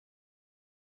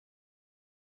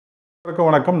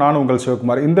வணக்கம். நான் உங்கள்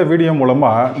சிவகுமார். இந்த வீடியோ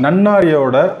மூலமாக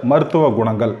நன்னாரியோட மருத்துவ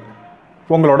குணங்கள்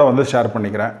உங்களோட ஷேர்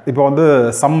பண்ணிக்கிறேன். இப்போ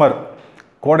சம்மர்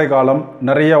கோடை காலம்,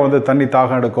 நிறைய தண்ணி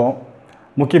தாகம் எடுக்கும்.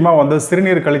 முக்கியமாக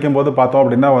சிறுநீர் கழிக்கும் போது பார்த்தோம்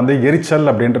அப்படின்னா எரிச்சல்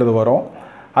அப்படின்றது வரும்.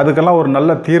 அதுக்கெல்லாம் ஒரு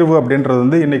நல்ல தீர்வு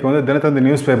அப்படின்றது இன்றைக்கி தினத்தந்தி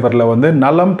நியூஸ் பேப்பரில்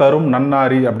நலம் தரும்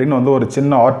நன்னாரி அப்படின்னு ஒரு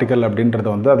சின்ன ஆர்டிக்கல்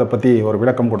அப்படின்றது அதை பற்றி ஒரு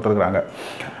விளக்கம் கொடுத்துருக்குறாங்க.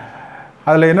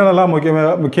 அதில் என்னென்னலாம்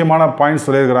முக்கியமான பாயிண்ட்ஸ்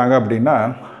சொல்லியிருக்கிறாங்க அப்படின்னா,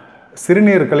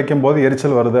 சிறுநீர் கழிக்கும் போது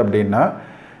எரிச்சல் வருது அப்படின்னா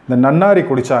இந்த நன்னாரி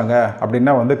குடித்தாங்க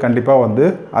அப்படின்னா கண்டிப்பாக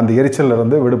அந்த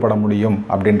எரிச்சலிருந்து விடுபட முடியும்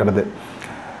அப்படின்றது.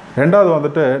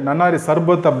 ரெண்டாவது நன்னாரி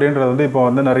சர்பத் அப்படின்றது இப்போ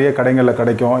நிறைய கடைகளில்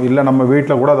கிடைக்கும். இல்லை நம்ம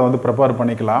வீட்டில் கூட அதை ப்ரிப்பேர்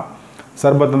பண்ணிக்கலாம்.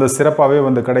 சர்பத்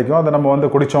சிறப்பாகவே கிடைக்கும். அதை நம்ம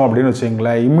குடித்தோம் அப்படின்னு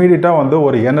வச்சிங்களேன், இம்மீடியட்டாக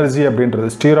ஒரு எனர்ஜி அப்படின்றது,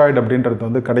 ஸ்டீராய்டு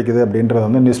அப்படின்றது கிடைக்குது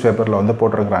அப்படின்றது நியூஸ் பேப்பரில்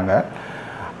போட்டிருக்கிறாங்க.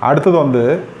 அடுத்தது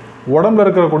உடம்புல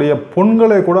இருக்கக்கூடிய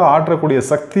புண்களை கூட ஆற்றக்கூடிய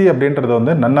சக்தி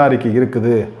அப்படின்றது நன்னாரிக்கு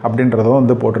இருக்குது அப்படின்றதும்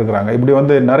போட்டிருக்கிறாங்க.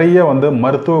 இப்படி நிறைய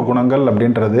மருத்துவ குணங்கள்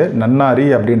அப்படின்றது நன்னாரி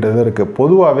அப்படின்றது இருக்குது.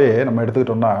 பொதுவாகவே நம்ம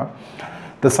எடுத்துக்கிட்டோம்னா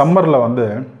இந்த சம்மரில்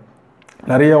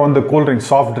நிறைய கூல்ட்ரிங்க்ஸ்,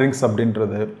 சாஃப்ட் ட்ரிங்க்ஸ்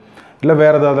அப்படின்றது, இல்லை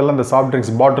வேறு ஏதாவதெல்லாம் இந்த சாஃப்ட்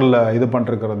ட்ரிங்க்ஸ் பாட்டிலில் இது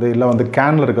பண்ணிருக்கிறது, இல்லை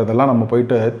கேனில் இருக்கிறதெல்லாம் நம்ம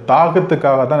போயிட்டு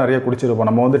தாகத்துக்காக தான் நிறைய குடிச்சிருப்போம்.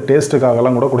 நம்ம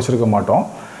டேஸ்ட்டுக்காகலாம் கூட குடிச்சிருக்க மாட்டோம்.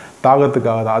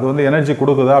 தாகத்துக்காக தான். அது எனர்ஜி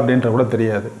கொடுக்குதா அப்படின்ற கூட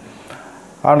தெரியாது.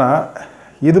 ஆனால்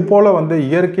இது போல்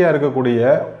இயற்கையாக இருக்கக்கூடிய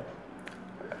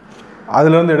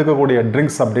அதிலேருந்து எடுக்கக்கூடிய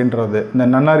ட்ரிங்க்ஸ் அப்படின்றது, இந்த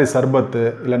நன்னாரி சர்பத்து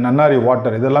இல்லை நன்னாரி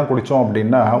வாட்டர் இதெல்லாம் குடித்தோம்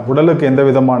அப்படின்னா உடலுக்கு எந்த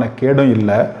விதமான கேடும்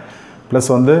இல்லை. ப்ளஸ்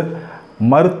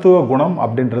மருத்துவ குணம்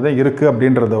அப்படின்றத இருக்குது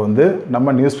அப்படின்றத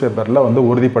நம்ம நியூஸ் பேப்பரில்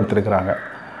உறுதிப்படுத்தியிருக்கிறாங்க.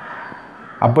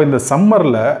 அப்போ இந்த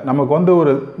சம்மரில் நமக்கு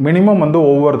ஒரு மினிமம்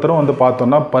ஒவ்வொருத்தரும்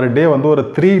பார்த்தோன்னா பர் டே ஒரு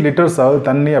 3 லிட்டர்ஸ்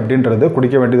தண்ணி அப்படின்றது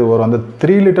குடிக்க வேண்டியது வரும். அந்த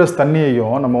 3 லிட்டர்ஸ்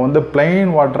தண்ணியையும் நம்ம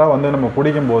பிளைன் வாட்டராக நம்ம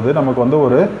குடிக்கும்போது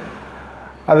நமக்கு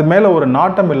அது மேலே ஒரு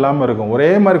நாட்டம் இல்லாமல் இருக்கும். ஒரே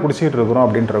மாதிரி குடிச்சிக்கிட்டு இருக்கிறோம்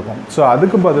அப்படின்ட்டு இருக்கும். ஸோ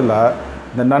அதுக்கு பதிலாக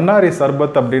இந்த நன்னாரி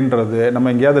சர்பத் அப்படின்றது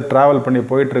நம்ம எங்கேயாவது ட்ராவல் பண்ணி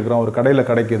போயிட்டுருக்கிறோம், ஒரு கடையில்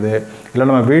கிடைக்குது, இல்லை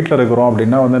நம்ம வீட்டில் இருக்கிறோம்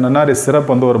அப்படின்னா நன்னாரி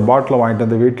சிரப் ஒரு பாட்டில்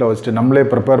வாங்கிட்டு வீட்டில் வச்சுட்டு நம்மளே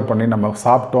ப்ரிப்பேர் பண்ணி நம்ம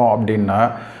சாப்பிட்டோம் அப்படின்னா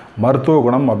மருத்துவ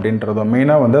குணம் அப்படின்றதும்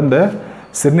மெயினாக அந்த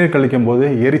சிறுநீர் கழிக்கும் போது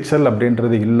எரிச்சல்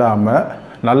அப்படின்றது இல்லாமல்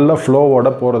நல்ல ஃப்ளோவோட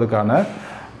போகிறதுக்கான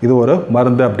இது ஒரு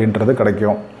மருந்து அப்படின்றது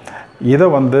கிடைக்கும். இதை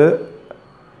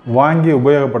வாங்கி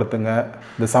உபயோகப்படுத்துங்க.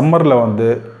 இந்த சம்மரில்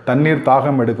தண்ணீர்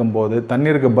தாகம் எடுக்கும்போது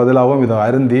தண்ணீருக்கு பதிலாகவும் இதை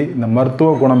அருந்தி இந்த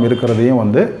மருத்துவ குணம் இருக்கிறதையும்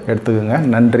எடுத்துக்கோங்க.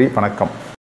 நன்றி, வணக்கம்.